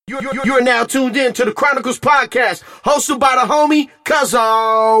You're now tuned in to the Chronicles Podcast, hosted by the homie,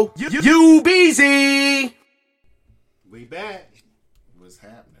 Cuzzo, UBZ. We back. What's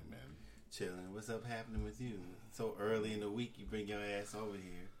happening, man? Chilling. What's up happening with you? So early in the week, you bring your ass over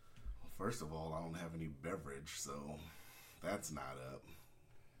here. Well, first of all, I don't have any beverage, so that's not up.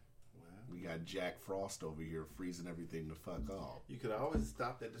 Well, we got Jack Frost over here freezing everything the fuck off. You could always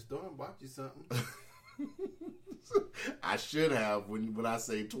stopped at the store and bought you something. I should have when I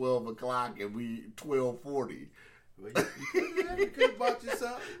say 12 o'clock and we 12:40. Well, you could have bought you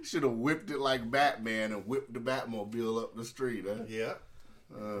something. Should have whipped it like Batman and whipped the Batmobile up the street, huh? Yeah.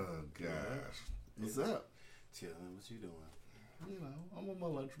 Oh, gosh. What's up? Chilling. What you doing? You know, I'm on my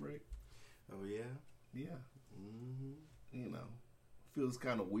lunch break. Oh, yeah? Yeah. Mm-hmm. You know, feels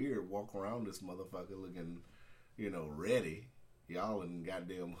kind of weird walking around this motherfucker looking, ready. Y'all in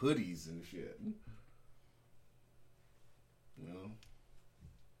goddamn hoodies and shit.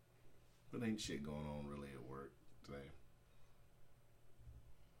 But ain't shit going on really at work today.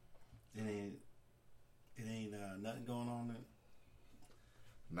 It ain't nothing going on then?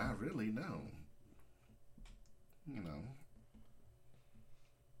 Not really, no.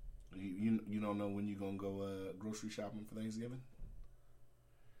 You don't know when you gonna go grocery shopping for Thanksgiving?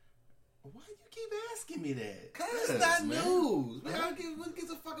 Why you keep asking me that? 'Cause, that's not man. news. Man, what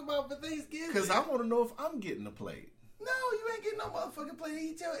gives a fuck about for Thanksgiving? Because I want to know if I'm getting a plate. No, you ain't getting no motherfucking plate.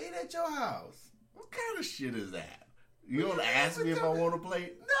 Eat at your house. What kind of shit is that? You don't ask me if I want a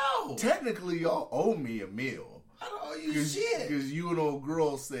plate? No. Technically, y'all owe me a meal. I don't owe you shit. Because you and old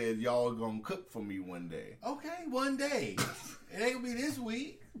girl said y'all are going to cook for me one day. Okay, one day. It ain't going to be this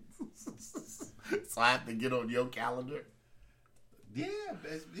week. So I have to get on your calendar? Yeah.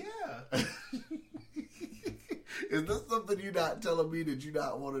 Is this something you're not telling me that you're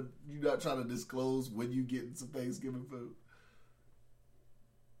not trying to disclose when you getting some Thanksgiving food?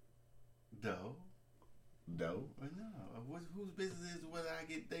 No. No? No. Whose business is whether I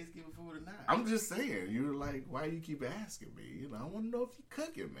get Thanksgiving food or not? I'm just saying. You're like, why you keep asking me? I want to know if you're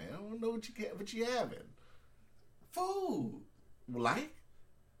cooking, man. I want to know what you having. Food. Like?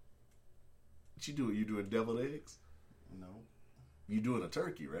 What you doing? You doing deviled eggs? No. You doing a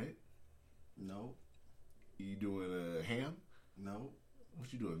turkey, right? No. You doing a ham? No.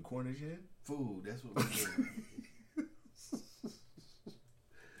 What you doing? Cornish hen? Food. That's what we're doing.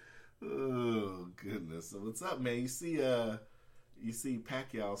 Oh goodness! So what's up, man? You see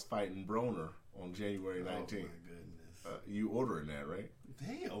Pacquiao's fighting Broner on January 19th. Oh my goodness! You ordering that, right?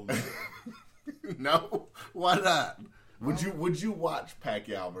 Hell no. No, why not? Would you watch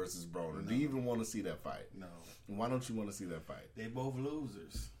Pacquiao versus Broner? No. Do you even want to see that fight? No. Why don't you want to see that fight? They both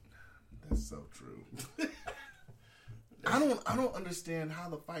losers. That's so true. I don't understand how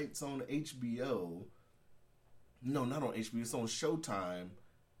the fight's on HBO. No, not on HBO. It's on Showtime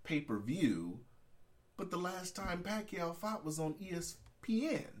pay-per-view. But the last time Pacquiao fought was on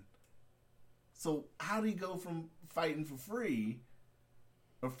ESPN. So how do you go from fighting for free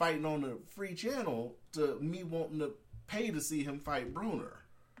or fighting on a free channel to me wanting to pay to see him fight Broner?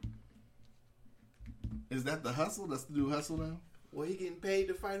 Is that the hustle? That's the new hustle now? Well, he getting paid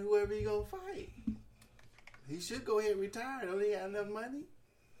to fight whoever he gonna fight. He should go ahead and retire. Don't he got enough money?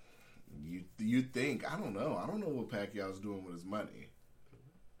 You think? I don't know. I don't know what Pacquiao's doing with his money.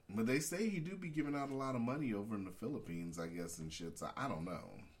 But they say he do be giving out a lot of money over in the Philippines, I guess, and shit. So I don't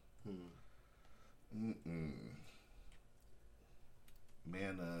know.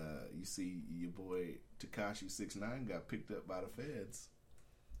 Man, you see your boy Tekashi 6ix9ine got picked up by the feds.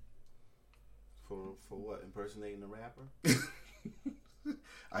 For what? Impersonating a rapper?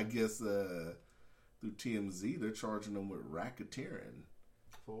 I guess through TMZ, they're charging him with racketeering.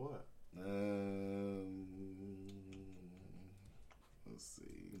 For what? Let's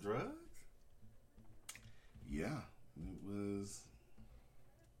see. Drugs? Yeah. It was...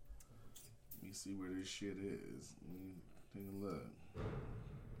 Let me see where this shit is. Let me take a look.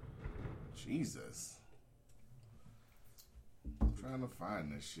 Jesus. I'm trying to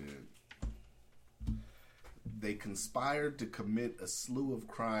find this shit. They conspired to commit a slew of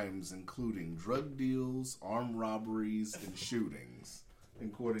crimes, including drug deals, armed robberies, and shootings,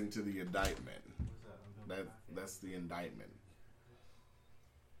 according to the indictment. That's the indictment.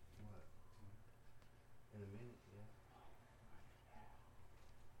 In a minute, yeah.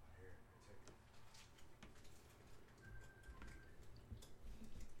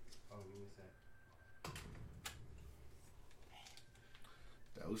 Oh, give me a sec.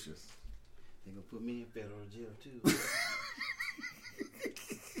 Docious. They gonna put me in federal jail too.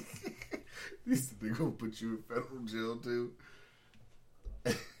 They gonna put you in federal jail too?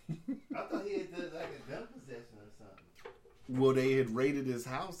 I thought he had done like a gun possession or something. Well, they had raided his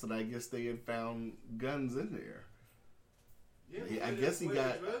house, and I guess they had found guns in there. Yeah, I guess he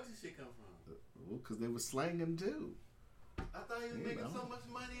got drugs and shit come from. Well, because they were slanging too. I thought he was making so much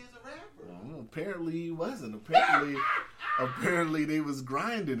money as a rapper. Well, apparently he wasn't. Apparently they was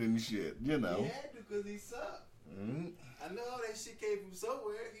grinding and shit. You know. He had to because he sucked. Mm-hmm. I know all that shit came from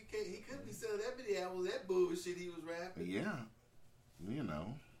somewhere. He couldn't be selling that many albums. That bullshit he was rapping. Yeah. You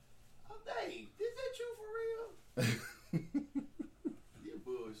know. Oh, Dave, is that true for real? You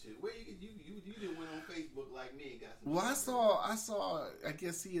bullshit. Where you didn't went on Facebook like me and got some. Well, I saw. I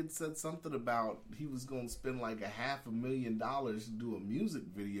guess he had said something about he was going to spend like $500,000 to do a music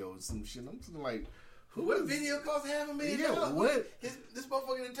video or some shit. I'm just like, what video cost $500,000? Yeah, what? This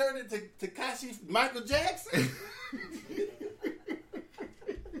motherfucker done turned into Tekashi Michael Jackson.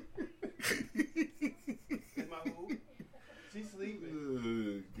 Is my boo? She's sleeping.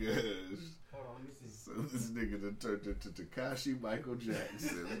 Oh gosh. Hold on, let me see. So this nigga done turned into Tekashi Michael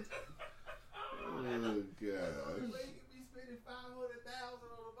Jackson. Oh gosh. You could be spending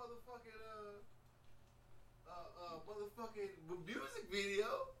 $500,000 on a motherfucking music video.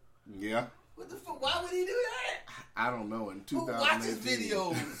 Yeah. What the fuck? Why would he do that? I don't know. In Who 2018. watches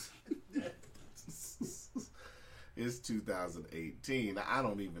videos? It's 2018. I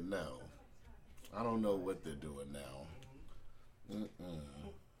don't even know. I don't know what they're doing now. Who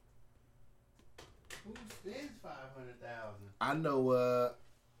spends $500,000?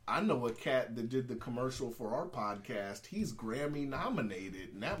 I know a cat that did the commercial for our podcast. He's Grammy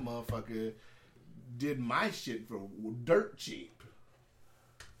nominated, and that motherfucker did my shit for dirt cheap.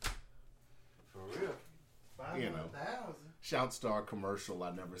 For real? $500,000? You know. Shouts to our commercial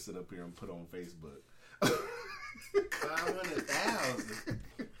I never sit up here and put on Facebook.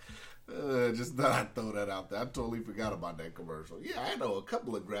 $500,000. Just thought I'd throw that out there. I totally forgot about that commercial. Yeah, I know a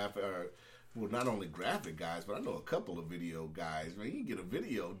couple of not only graphic guys, but I know a couple of video guys. Man, you can get a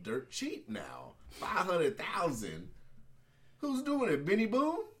video dirt cheap now. $500,000. Who's doing it? Benny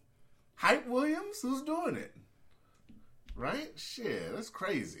Boom? Hype Williams? Who's doing it? Right? Shit, that's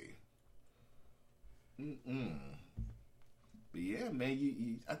crazy. But yeah,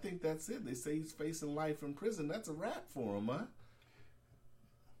 man, I think that's it. They say he's facing life in prison. That's a wrap for him, huh?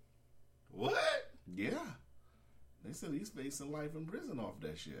 What? Yeah. They said he's facing life in prison off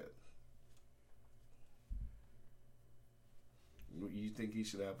that shit. You think he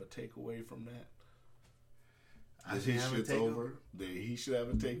should have a takeaway from that? That his shit's over? That he should have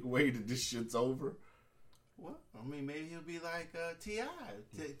a takeaway that this shit's over? Well, I mean, maybe he'll be like T.I.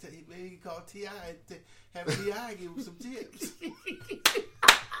 Maybe he call T.I. Have T.I. give him some tips.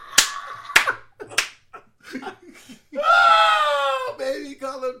 Oh, maybe he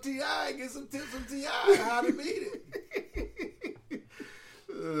call him T.I. and get some tips from T.I. how to beat it.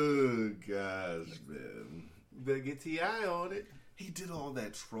 Oh, gosh, man. Better get T.I. on it. He did all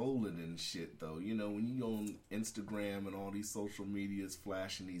that trolling and shit, though. You know, when you go on Instagram and all these social medias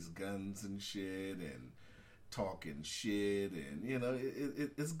flashing these guns and shit and talking shit, and, you know,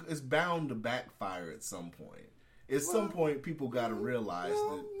 it's bound to backfire at some point. At some point, people got to realize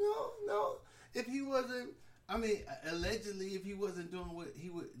that... No. If he wasn't... I mean, allegedly, if he wasn't doing what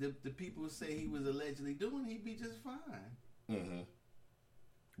he would... The people say he was allegedly doing, he'd be just fine. Mm-hmm.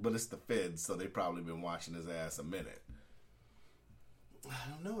 But it's the feds, so they probably been watching his ass a minute. I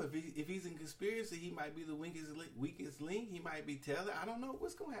don't know. If he's in conspiracy, he might be the weakest link. He might be telling. I don't know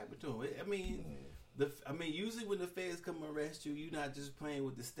what's gonna happen to him. I mean, usually when the feds come arrest you, you're not just playing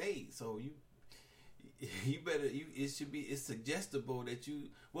with the state. So you better. It's suggestible that you.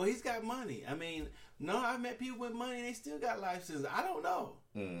 Well, he's got money. I mean, no, I've met people with money and they still got life sentences. I don't know.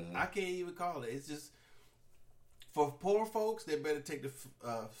 Mm-hmm. I can't even call it. It's just for poor folks. They better take the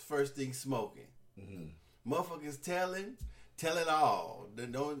first thing smoking. Mm-hmm. Motherfuckers Tell it all.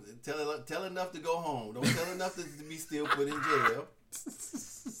 Don't tell enough to go home. Don't tell enough to be still put in jail.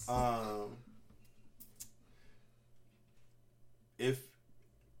 If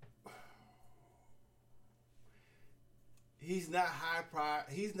he's not high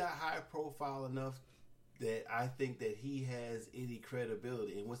profile enough that I think that he has any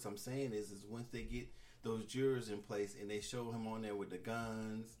credibility. And what I'm saying is once they get those jurors in place and they show him on there with the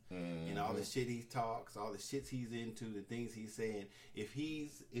guns and all the shit he talks, all the shits he's into, the things he's saying. If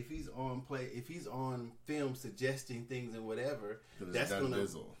he's on film suggesting things and whatever, that's gonna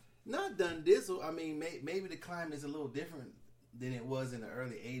not done dizzle. I mean, maybe the climate is a little different than it was in the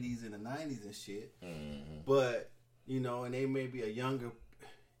early '80s and the '90s and shit. Mm-hmm. But you know, and they may be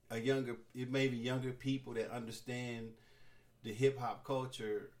it may be younger people that understand the hip hop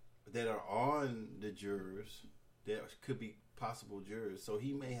culture that are on the jurors that could be possible jurors. So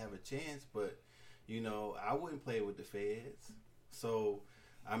he may have a chance, but I wouldn't play with the feds. So,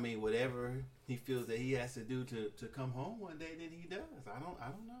 I mean, whatever he feels that he has to do to come home one day, then he does. I don't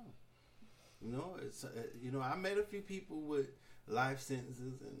know. It's I met a few people with life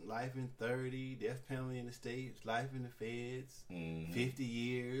sentences and life in 30, death penalty in the States, life in the feds, 50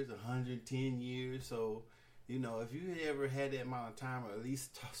 years, 110 years. So, if you ever had that amount of time, or at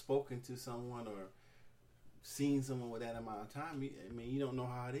least spoken to someone or seen someone with that amount of time, you don't know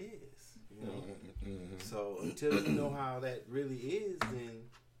how it is. So until you know how that really is, then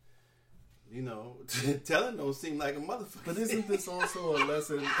telling don't seem like a motherfucker. But isn't this also a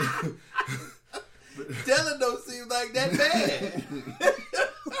lesson? Telling don't seem like that bad.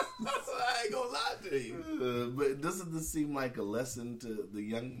 I ain't gonna lie to you. But doesn't this seem like a lesson to the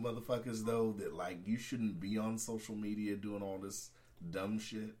young motherfuckers, though, that, like, you shouldn't be on social media doing all this dumb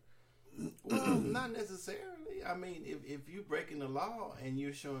shit? Well, not necessarily. I mean, if you're breaking the law and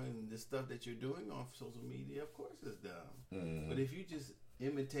you're showing the stuff that you're doing on social media, of course it's dumb. But if you just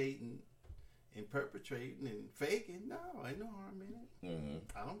imitating and perpetrating and faking, no, ain't no harm in it.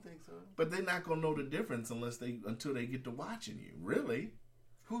 I don't think so. But they're not gonna know the difference until they get to watching you. Really?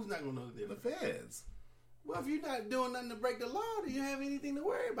 Who's not gonna know the difference? The feds. Well, if you're not doing nothing to break the law, do you have anything to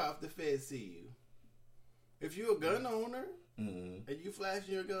worry about if the feds see you? If you're a gun owner and you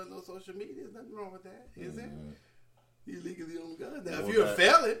flashing your guns on social media, there's nothing wrong with that, is there? You legally own guns. Now, if you're a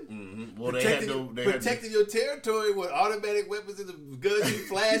felon, protecting your territory with automatic weapons and the guns you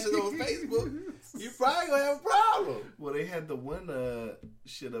flashing on Facebook, you probably gonna have a problem. Well, they had the one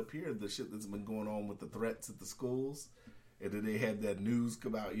shit up here, the shit that's been going on with the threats at the schools, and then they had that news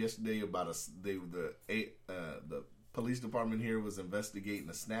come out yesterday about the police department here was investigating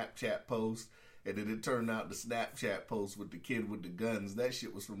a Snapchat post. And then it turned out the Snapchat post with the kid with the guns, that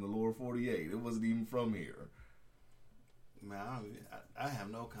shit was from the lower 48. It wasn't even from here. Man, I have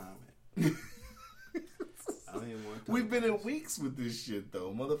no comment. I don't even want to talk. We've been in weeks with this shit,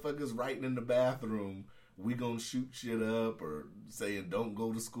 though. Motherfuckers writing in the bathroom, we gonna shoot shit up, or saying don't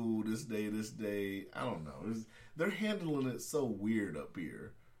go to school this day. I don't know. They're handling it so weird up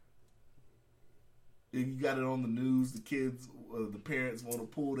here. You got it on the news. The parents want to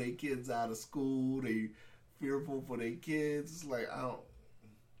pull their kids out of school. They fearful for their kids. It's like,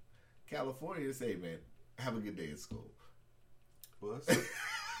 California say, man, have a good day at school. Well,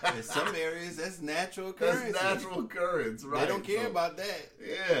 in some areas, that's natural occurrence. That's natural occurrence, right? They don't care about that.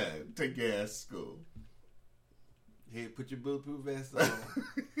 Yeah, take your ass to school. Hey, put your bulletproof vest on.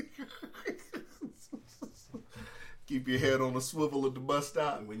 Keep your head on a swivel at the bus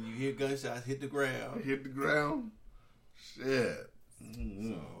stop. And when you hear gunshots, hit the ground. Hit the ground. Shit.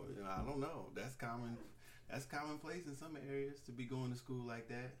 So, I don't know. That's common. That's commonplace in some areas to be going to school like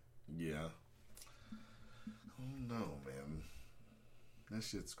that. Yeah. Oh no, man. That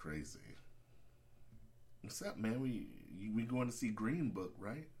shit's crazy. What's up, man? We going to see Green Book,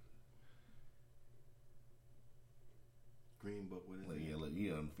 right? Green Book, what is it? Yeah, look,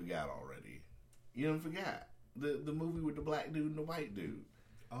 you done forgot already. You done forgot. The movie with the black dude and the white dude.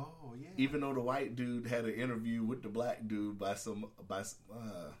 Oh, yeah. Even though the white dude had an interview with the black dude by some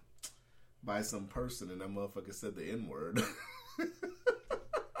person, and that motherfucker said the N-word.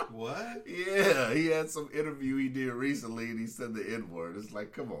 What? Yeah, he had some interview he did recently, and he said the N-word. It's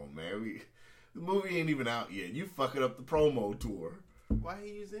like, come on, man. The movie ain't even out yet. You fucking up the promo tour. Why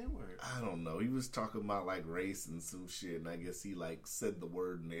he use the N-word? I don't know. He was talking about, like, race and some shit, and I guess he, like, said the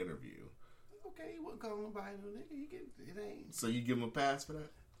word in the interview. Okay, he wasn't calling nobody no nigga. It ain't. So you give him a pass for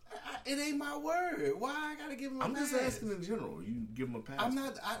that? It ain't my word. Why I gotta give him a pass? I'm just asking in general. You give him a pass? I'm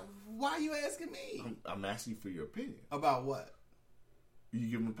not. Why are you asking me? I'm asking for your opinion. About what? You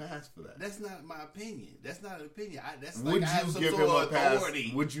give him a pass for that? That's not my opinion. That's not an opinion. That's Would like I have you some give sort him a of pass?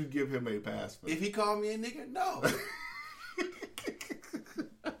 authority. Would you give him a pass for that? If he called me a nigga, no.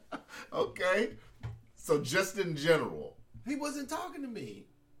 Okay. So just in general. He wasn't talking to me.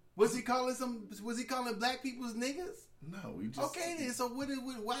 Was he calling black people's niggas? No, we just. Okay then. So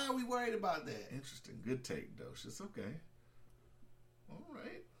why are we worried about that? Interesting. Good take, Dosh. It's okay. All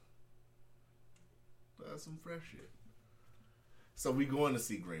right. That's some fresh shit. So we going to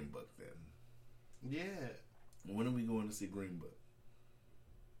see Green Book then? Yeah. When are we going to see Green Book?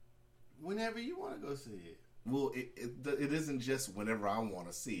 Whenever you want to go see it. Well, it isn't just whenever I want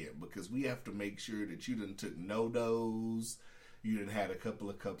to see it, because we have to make sure that you done took no-dos, you done had a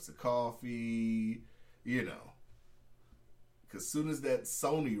couple of cups of coffee, you know. Because soon as that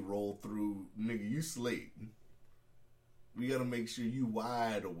Sony roll through, nigga, you sleep. We got to make sure you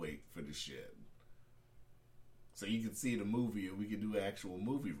wide awake for the shit. So you can see the movie and we can do an actual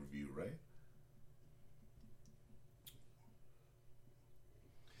movie review, right?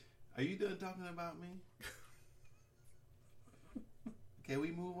 Are you done talking about me? Can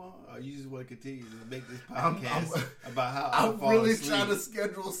we move on? Or you just want to continue to make this podcast about how I'm really trying to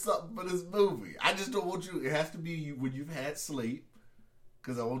schedule something for this movie. I just don't want you. It has to be when you've had sleep,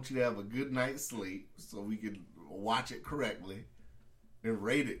 because I want you to have a good night's sleep so we can watch it correctly and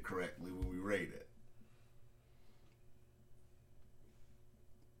rate it correctly when we rate it.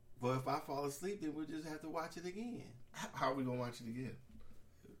 But if I fall asleep, then we'll just have to watch it again. How are we gonna watch it again?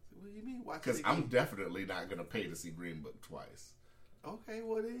 What do you mean watch it again? Because I'm definitely not gonna pay to see Green Book twice. Okay,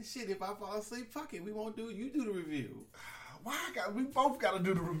 well then, shit. If I fall asleep, fuck it. We won't do it. You do the review. We both got to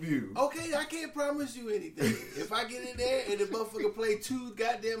do the review. Okay, I can't promise you anything. If I get in there and the motherfucker play 2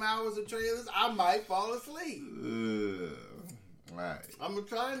 goddamn hours of trailers, I might fall asleep. Right. I'm gonna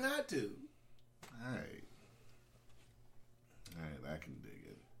try not to. Alright, I can dig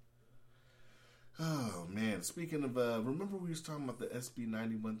it. Oh man, speaking of, remember we was talking about the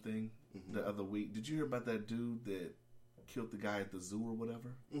SB91 thing the other week? Did you hear about that dude that killed the guy at the zoo or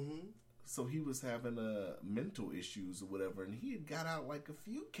whatever? Mm-hmm. So he was having mental issues or whatever, and he had got out like a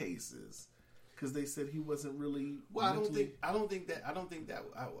few cases because they said he wasn't really. Well, I don't think that.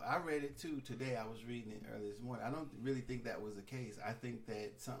 I read it too today. I was reading it earlier this morning. I don't really think that was the case. I think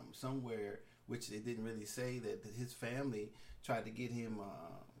that somewhere, which they didn't really say, that his family tried to get him.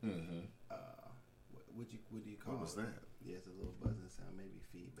 What do you call it? What was that? Yeah, it's a little buzzing sound, maybe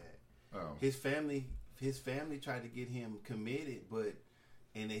feedback. Oh. His family tried to get him committed,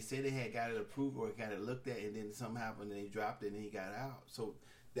 and they said they had got it approved or got it looked at, and then something happened and they dropped it and he got out. So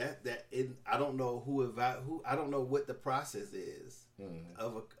I don't know who I don't know what the process is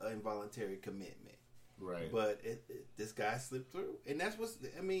of an involuntary commitment. Right. But this guy slipped through, and that's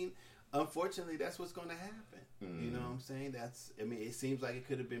unfortunately that's what's going to happen. You know what I'm saying? It seems like it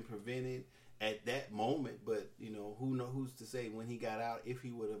could have been prevented at that moment, but who's to say when he got out, if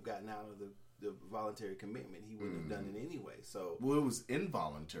he would have gotten out of the voluntary commitment, he wouldn't have done it anyway. So, well, it was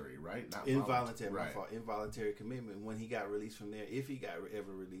involuntary, right? Not involuntary. Right. My fault. Involuntary commitment. When he got released from there, if he got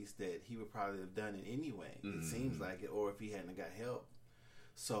ever released, that he would probably have done it anyway. It seems like it, or if he hadn't got help.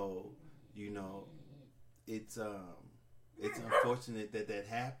 So, it's unfortunate that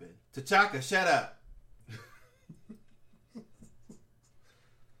happened. T'Chaka, shut up.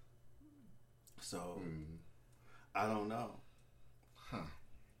 So, I don't know. Huh.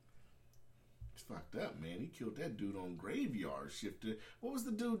 Fucked up, man. He killed that dude on Graveyard Shift. What was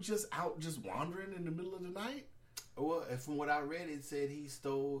the dude just wandering in the middle of the night? Well, from what I read, it said he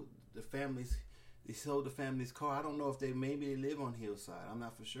stole the family's car. I don't know if maybe they live on Hillside. I'm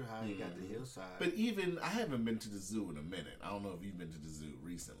not for sure how he got to Hillside. But even, I haven't been to the zoo in a minute. I don't know if you've been to the zoo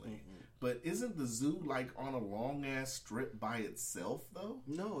recently. But isn't the zoo like on a long ass strip by itself though?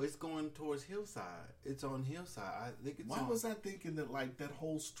 No, it's going towards Hillside. It's on Hillside. I think it's. Why was I thinking that like that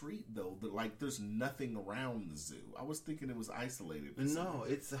whole street though? That like there's nothing around the zoo. I was thinking it was isolated. No,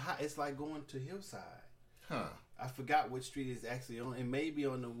 it's like going to Hillside. Huh. I forgot which street it's actually on. It may be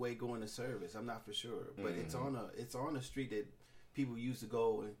on the way going to service. I'm not for sure, but it's on a street that people used to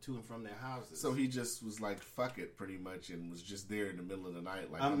go to and from their houses. So he just was like, fuck it, pretty much, and was just there in the middle of the night.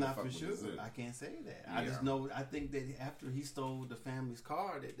 Like, I'm not for sure. I can't say that. Yeah. I just know, I think that after he stole the family's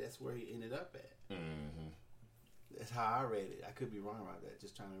car, that's where he ended up at. That's how I read it. I could be wrong about that.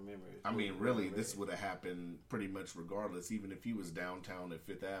 Just trying to remember. I mean, really, this would have happened pretty much regardless, even if he was downtown at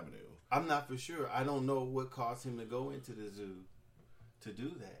 5th Avenue. I'm not for sure. I don't know what caused him to go into the zoo to do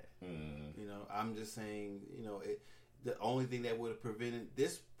that. I'm just saying, the only thing that would have prevented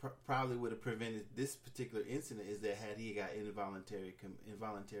this, probably would have prevented this particular incident, is that had he got involuntarily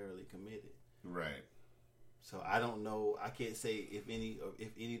committed. Right. So I don't know. I can't say if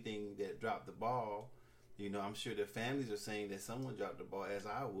anything that dropped the ball. I'm sure the families are saying that someone dropped the ball, as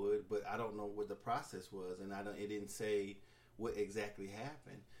I would, but I don't know what the process was, and it didn't say what exactly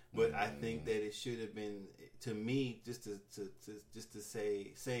happened. But I think that it should have been, to me, just to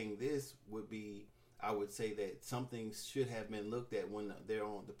saying this would be, I would say that something should have been looked at when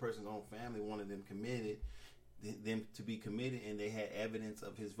the person's own family wanted them to be committed, and they had evidence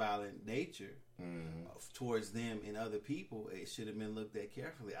of his violent nature towards them and other people. It should have been looked at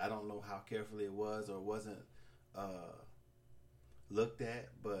carefully. I don't know how carefully it was or wasn't looked at,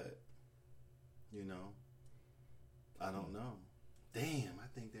 but I don't know. Damn, I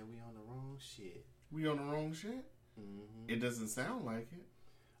think that we on the wrong shit. We on the wrong shit? It doesn't sound like it.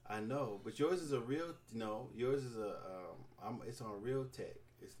 I know, but yours is a real. Yours is it's on Real Tech.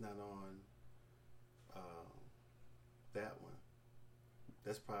 It's not on that one.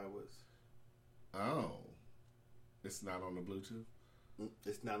 That's probably what's. Oh, it's not on the Bluetooth.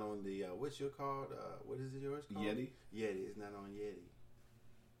 It's not on the. What's your called? What is it yours called? Yeti. Yeti. It's not on Yeti. Oh, It's not on Yeti.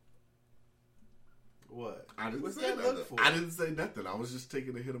 What? I didn't What's say that nothing. look for? I didn't say nothing. I was just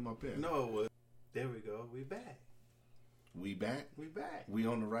taking a hit of my pen. No, it was. There we go. We back. We back? We back. We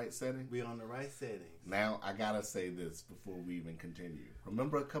on the right setting? We on the right settings. Now, I gotta say this before we even continue.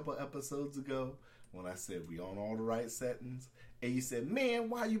 Remember a couple episodes ago when I said we on all the right settings? And you said, man,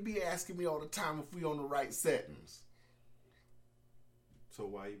 why you be asking me all the time if we on the right settings? So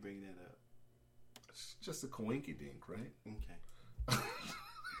why you bringing that up? It's just a coinkydink, right? Okay.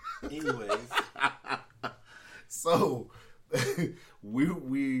 Anyways. So,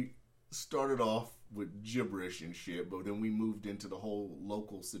 we started off with gibberish and shit, but then we moved into the whole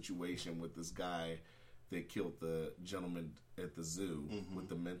local situation with this guy that killed the gentleman at the zoo with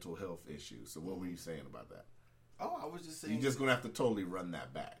the mental health issue. So what were you saying about that? Oh, I was just saying. You're just going to have to totally run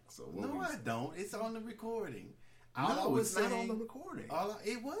that back. So what No, I don't. It's on the recording. No, it's not on the recording.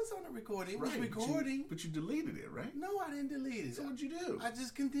 It was on the recording. It was Right, recording. but you deleted it, right? No, I didn't delete it. So what'd you do? I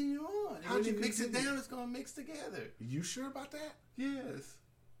just continue on. And How'd when you you mix it continue? down, it's going to mix together. You sure about that? Yes.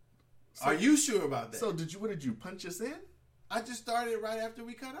 So- Are you sure about that? So what did you punch us in? I just started right after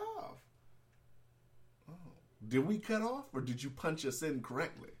we cut off. Oh. Did we cut off or did you punch us in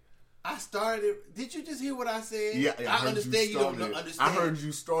correctly? I started. Did you just hear what I said? Yeah, I understand you don't started it. understand. I heard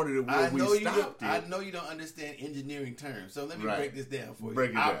you started it I when know we you stopped don't. it. I know you don't understand engineering terms. So let me Right. break this down for you. Break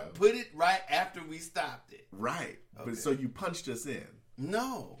it I down. put it right after we stopped it. Right. Okay. But so you punched us in.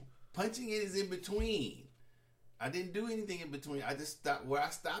 No, punching it is in between. I didn't do anything in between. I just stopped where I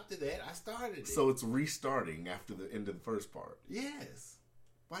stopped it at. I started it. So it's restarting after the end of the first part. Yes,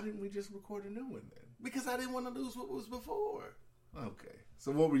 Why didn't we just record a new one then? because I didn't want to lose what was before. Okay.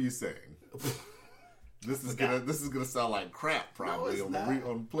 So what were you saying? This is gonna sound like crap probably it's on not.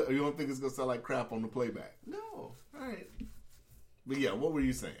 on play. You don't think it's gonna sound like crap on the playback? No, All right. But yeah, what were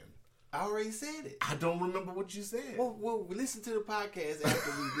you saying? I already said it. I don't remember what you said. Well, listen to the podcast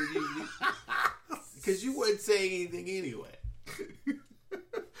after we did because you wasn't saying anything anyway.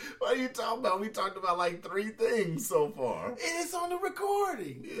 What are you talking about? We talked about like 3 things so far. And it's on the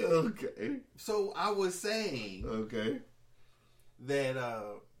recording. Yeah, okay. So I was saying Okay. that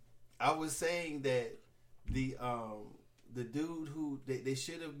the dude who they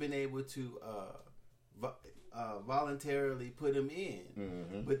should have been able to voluntarily put him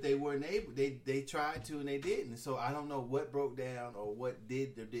in, but they weren't able. They tried to and they didn't. So I don't know what broke down or what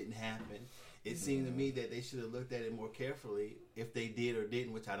did or didn't happen. It seemed to me that they should have looked at it more carefully if they did or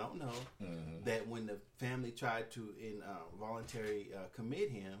didn't, which I don't know. That when the family tried to voluntarily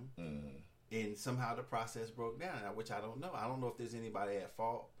commit him, and somehow the process broke down, which I don't know. I don't know if there's anybody at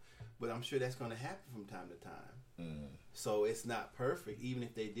fault, but I'm sure that's going to happen from time to time. So it's not perfect. Even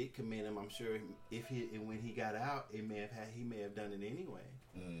if they did commit him, I'm sure when he got out, he may have done it anyway.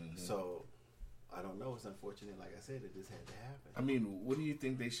 So I don't know. It's unfortunate. Like I said, it just had to happen. I mean, what do you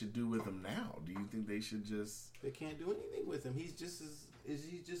think they should do with him now? Do you think they should just? They can't do anything with him. He's just as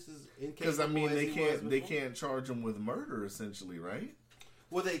incapable. Because I mean, as they he was can't before. charge him with murder, essentially, right?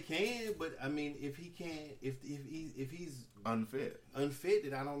 Well, they can, but I mean, if he can't, if he's Unfit. unfit,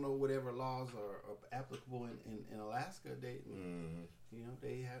 then I don't know whatever laws are applicable in Alaska. They, you know,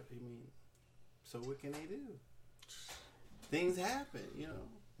 they have. I mean, so what can they do? Things happen, you know.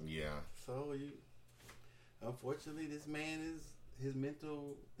 Yeah. So unfortunately, this man his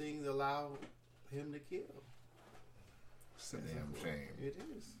mental things allow him to kill. It's a damn shame. It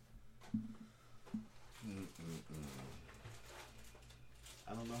is.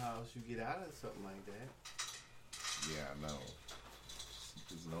 I don't know how else you get out of something like that. Yeah, no.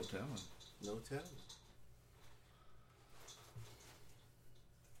 There's no telling. No telling.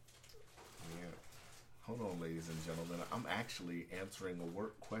 Yeah. Hold on, ladies and gentlemen. I'm actually answering a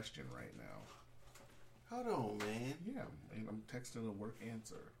work question right now. Hold on, man. Yeah, and I'm texting a work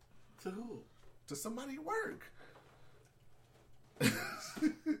answer. To who? To somebody at work.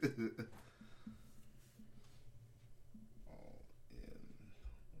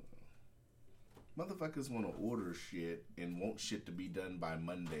 Motherfuckers want to order shit and want shit to be done by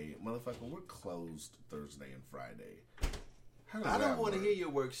Monday. Motherfucker, we're closed Thursday and Friday. I don't want to hear your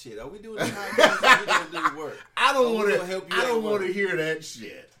work shit. Are we doing the podcast or we going to do work? I don't want to help you. I don't want to hear that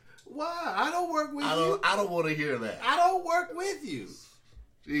shit. Why? I don't work with you. I don't want to hear that. I don't work with you.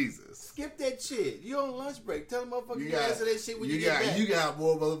 Jesus. Skip that shit. You on lunch break. Tell the motherfucker you answer that shit when you get back. You got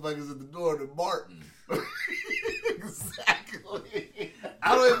more motherfuckers at the door than Martin. Exactly.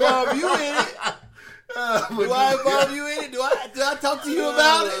 I don't involve you in it. Do I involve you in it? Do I talk to you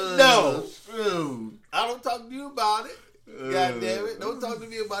about it? No. True. I don't talk to you about it. God damn it. Don't talk to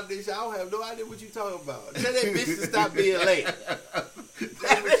me about this shit. I don't have no idea what you talking about. Tell that bitch to stop being late.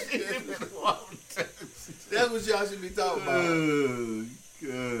 That's what y'all should be talking about.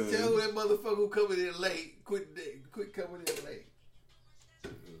 Good. Tell that motherfucker who coming in late. Quit coming in late.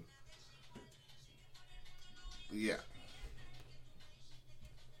 Yeah.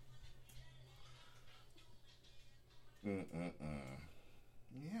 Yeah,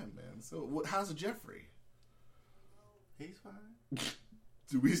 man. So, how's Jeffrey? He's fine.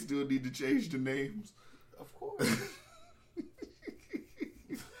 Do we still need to change the names? Of course.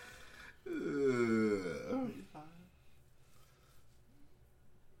 He's fine.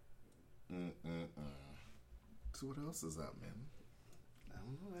 So what else is up, man? I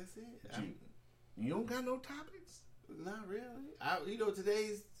don't know. That's it. You don't got no topics? Not really.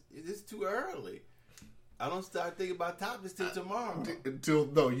 It's too early. I don't start thinking about topics till tomorrow.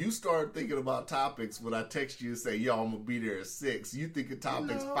 You start thinking about topics when I text you and say, "Yo, I'm gonna be there at 6." You think of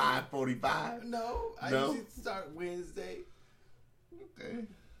topics 5:45? No, I usually start Wednesday. Okay.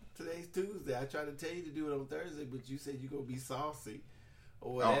 Today's Tuesday. I tried to tell you to do it on Thursday, but you said you're gonna be saucy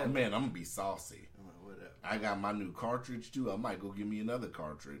or whatever. Oh man, I'm gonna be saucy. Whatever. I got my new cartridge too. I might go get me another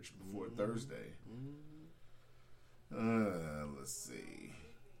cartridge before Thursday. Let's see.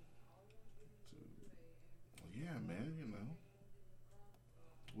 Yeah, man, you know.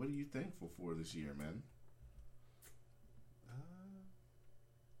 What are you thankful for this year, man? I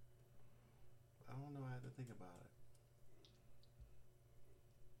don't know. I have to think about it.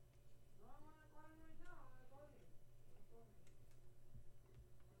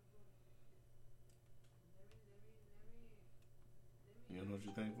 You don't know what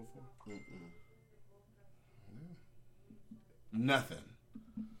you're thankful for? Mm-mm. Yeah. Nothing.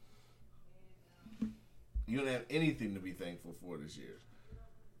 You don't have anything to be thankful for this year.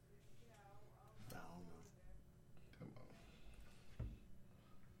 I don't know. Come on.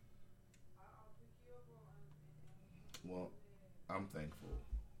 Well, I'm thankful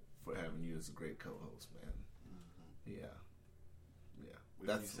for having you as a great co-host, man. Mm-hmm. Yeah.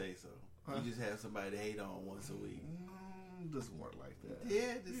 That's you say so. Huh? You just have somebody to hate on once a week. No, it doesn't work like that.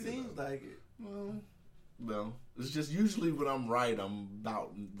 Yeah, it seems like it. Well, it's just usually when I'm right, I'm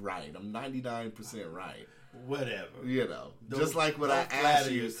about right. I'm 99% right. Whatever. You know, just like when I ask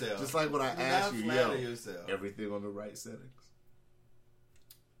you, yourself. Just like when I ask you, yourself. Everything on the right settings.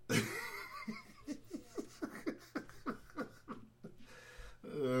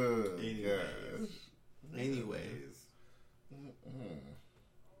 Anyways.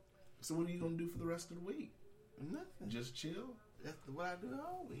 So what are you gonna do for the rest of the week? Nothing. Just chill. That's what I do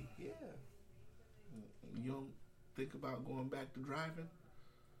all week. Yeah. You don't think about going back to driving?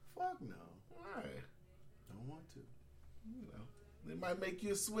 Fuck no. Why? Don't want to. You know, they might make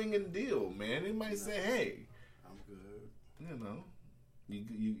you a swinging deal, man. They might say, "Hey, I'm good." You know,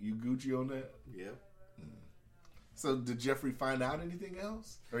 you Gucci on that? Yep. So did Jeffrey find out anything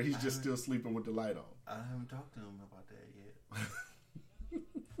else, or he's just still sleeping with the light on? I haven't talked to him about that yet.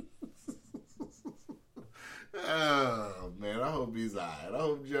 Oh man, I hope he's alright. I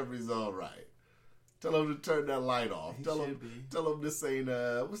hope Jeffrey's all right. Tell him to turn that light off. Tell him this ain't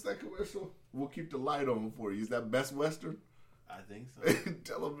what's that commercial? We'll keep the light on for you. Is that Best Western? I think so.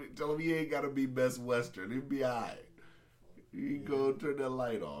 tell him he ain't gotta be Best Western. He'll be alright. You can go turn that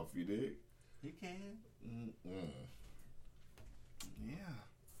light off. You dig? He can. Yeah.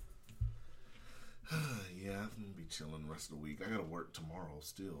 Yeah, I'm gonna be chilling the rest of the week. I gotta work tomorrow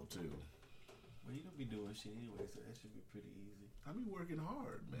still too. Well, you don't be doing shit anyway, so that should be pretty easy. I be working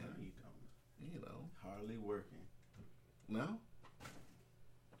hard, man. No, you don't. You know, hardly working. No.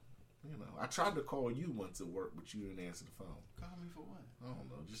 You know, I tried to call you once at work, but you didn't answer the phone. Call me for what? I don't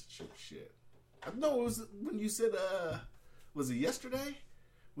know, just shit. No, it was when you said, was it yesterday?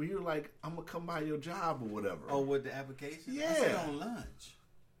 When you were like, I'm gonna come by your job or whatever. Oh, with the application? Yeah. I said on lunch.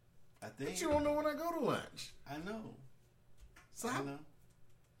 I think. But you don't know when I go to lunch. I know. So I know.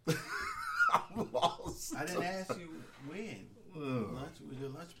 I'm lost. I didn't ask you when your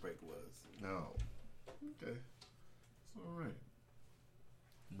lunch break was. No. Okay. It's all right.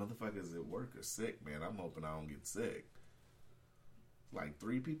 Motherfuckers at work are sick, man. I'm hoping I don't get sick. Like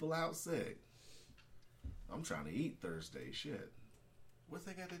 3 people out sick. I'm trying to eat Thursday. Shit. What's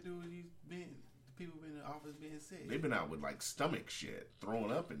that got to do with the people in the office being sick? They've been out with like stomach shit,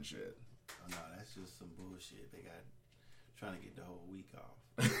 throwing up and shit. Oh, no, that's just some bullshit. They got trying to get the whole week off.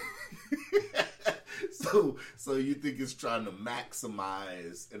 So you think it's trying to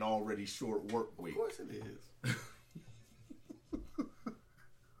maximize an already short work week? Of course it is.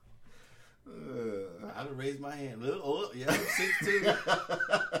 I'd have raised my hand. Yeah, I'm 6'2".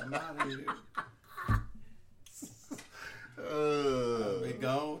 I'm out of here. I've been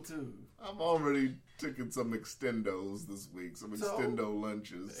gone too. I've already taken some extendos this week, some extendo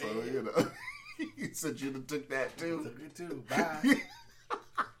lunches. So, you know, you said you'd have took that too. Took it too. Bye.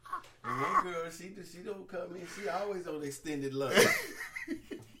 one girl, she don't come in. She always on extended lunch.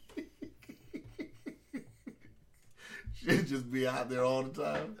 She'll just be out there all the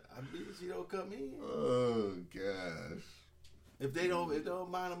time. I mean, she don't come in. Oh gosh. If they don't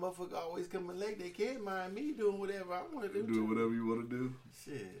mind a motherfucker always coming late, they can't mind me doing whatever I want to do. Do whatever you want to do.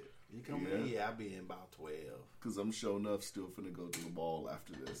 Shit. You come in? Yeah, I'll be in about 12. Because I'm sure enough still finna go to the mall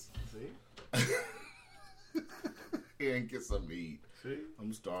after this. See? And get something to eat. See?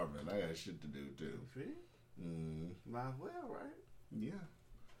 I'm starving. I got shit to do too. See? Might as well, right? Yeah.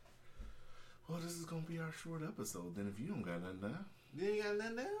 Well, this is gonna be our short episode. Then, if you don't got nothing now, You ain't got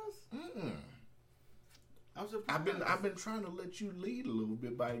nothing else? I'm surprised. I've been trying to let you lead a little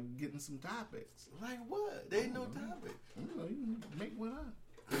bit by getting some topics. Like what? There ain't no topic. You know, you can make one up.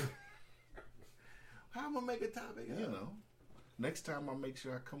 How am I gonna make a topic? You know, next time I'll make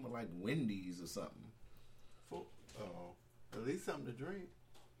sure I come with like Wendy's or something. At least something to drink.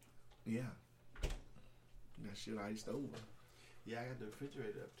 Yeah. That shit iced over. Yeah, I got the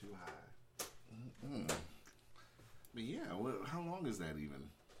refrigerator up too high. But yeah, well, how long is that even?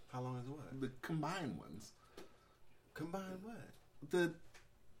 How long is what? The combined ones. Combined what? The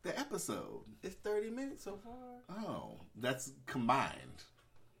episode. It's 30 minutes so far. Oh, that's combined.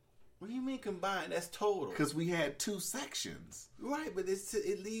 What do you mean combined? That's total. Because we had 2 sections. Right, but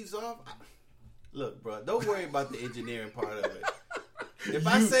it leaves off. Look, bro, don't worry about the engineering part of it. If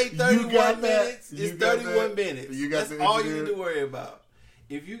I say 31 minutes, it's 31 minutes. That's all you need to worry about.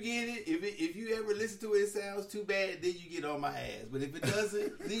 If you get it, if you ever listen to it, it sounds too bad, then you get on my ass. But if it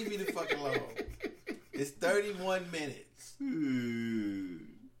doesn't, leave me the fuck alone. It's 31 minutes.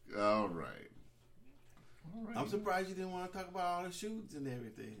 All right. I'm surprised you didn't want to talk about all the shootings and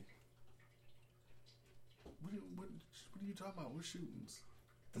everything. What are you talking about? What shootings?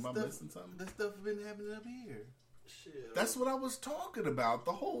 Am I missing something? The stuff been happening up here. Shit. That's what I was talking about.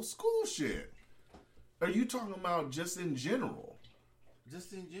 The whole school shit. Are you talking about just in general?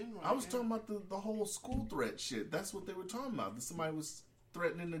 Just in general. I was talking about the whole school threat shit. That's what they were talking about. That somebody was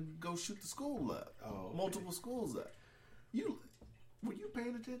threatening to go shoot the school up. Oh, okay. Multiple schools up. Were you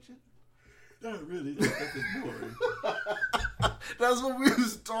paying attention? Not really. That stuff is boring. That's what we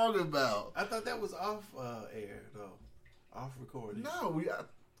was talking about. I thought that was off air though. Off recording. No, I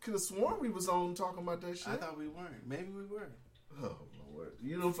could have sworn we was on talking about that shit. I thought we weren't. Maybe we were. Oh Lord!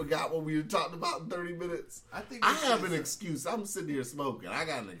 You don't forgot what we were talking about in 30 minutes. I have an excuse. I'm sitting here smoking. I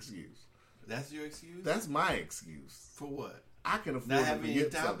got an excuse. That's your excuse? That's my excuse. For what? I can afford not having to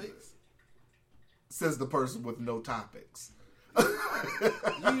get any topics. Something. Says the person with no topics. You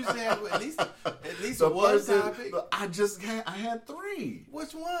usually have at least one topic. I had 3.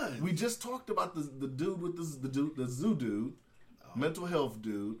 Which one? We just talked about the dude with the zoo dude, mental health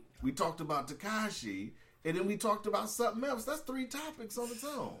dude. We talked about Tekashi, and then we talked about something else. That's 3 topics on its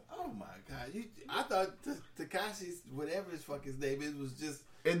own. Oh my god! I thought Tekashi's whatever his fuck his name is was just.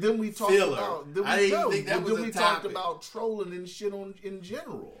 And then we talked about. I didn't even think that was a topic. Talked about trolling and shit in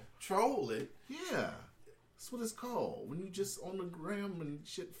general. Trolling. Yeah. That's what it's called. When you just on the gram and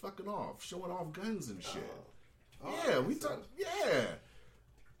shit fucking off. Showing off guns and shit. Yeah, we talked. Yeah.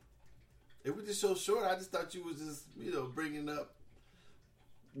 It was just so short. I just thought you was just, bringing up.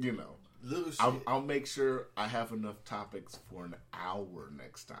 Little shit. I'll make sure I have enough topics for an hour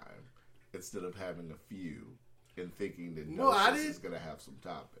next time. Instead of having a few and thinking that is going to have some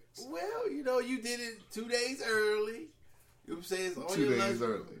topics. Well, you did it 2 days early. You know what I'm saying? It's on 2 your days lunch,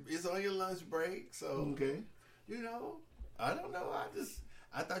 early. It's on your lunch break, so okay. I don't know.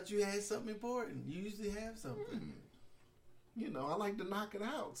 I thought you had something important. You usually have something. I like to knock it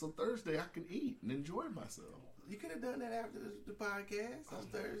out. So Thursday I can eat and enjoy myself. You could have done that after the podcast on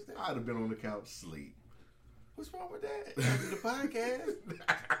Thursday. I'd have been on the couch sleep. What's wrong with that? After the podcast,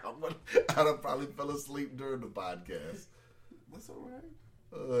 I'd have probably fell asleep during the podcast. That's all right.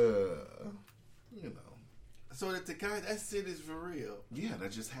 So the Tekashi, that shit is for real. Yeah,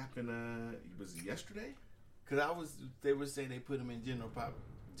 that just happened. Was it yesterday? Because they were saying they put him in general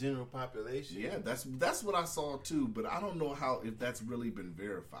population. Yeah, that's what I saw too. But I don't know if that's really been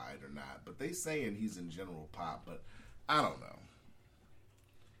verified or not. But they saying he's in general pop, but I don't know.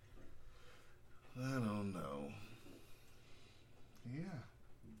 Yeah.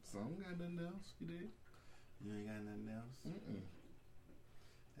 So I don't got nothing else. You did? You ain't got nothing else?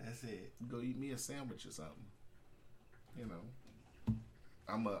 That's it. Go eat me a sandwich or something.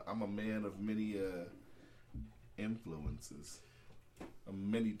 I'm a man of many influences,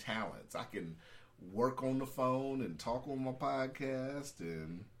 many talents. I can work on the phone and talk on my podcast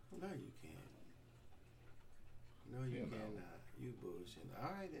and. No, you can't. No, you cannot. You bullshit.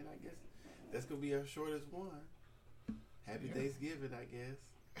 All right, then I guess that's gonna be our shortest one. Happy Thanksgiving, I guess.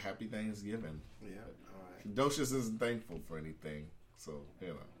 happy Thanksgiving. Yeah. All right. Docious isn't thankful for anything, so you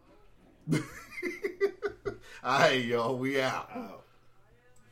know. All right, y'all, we out.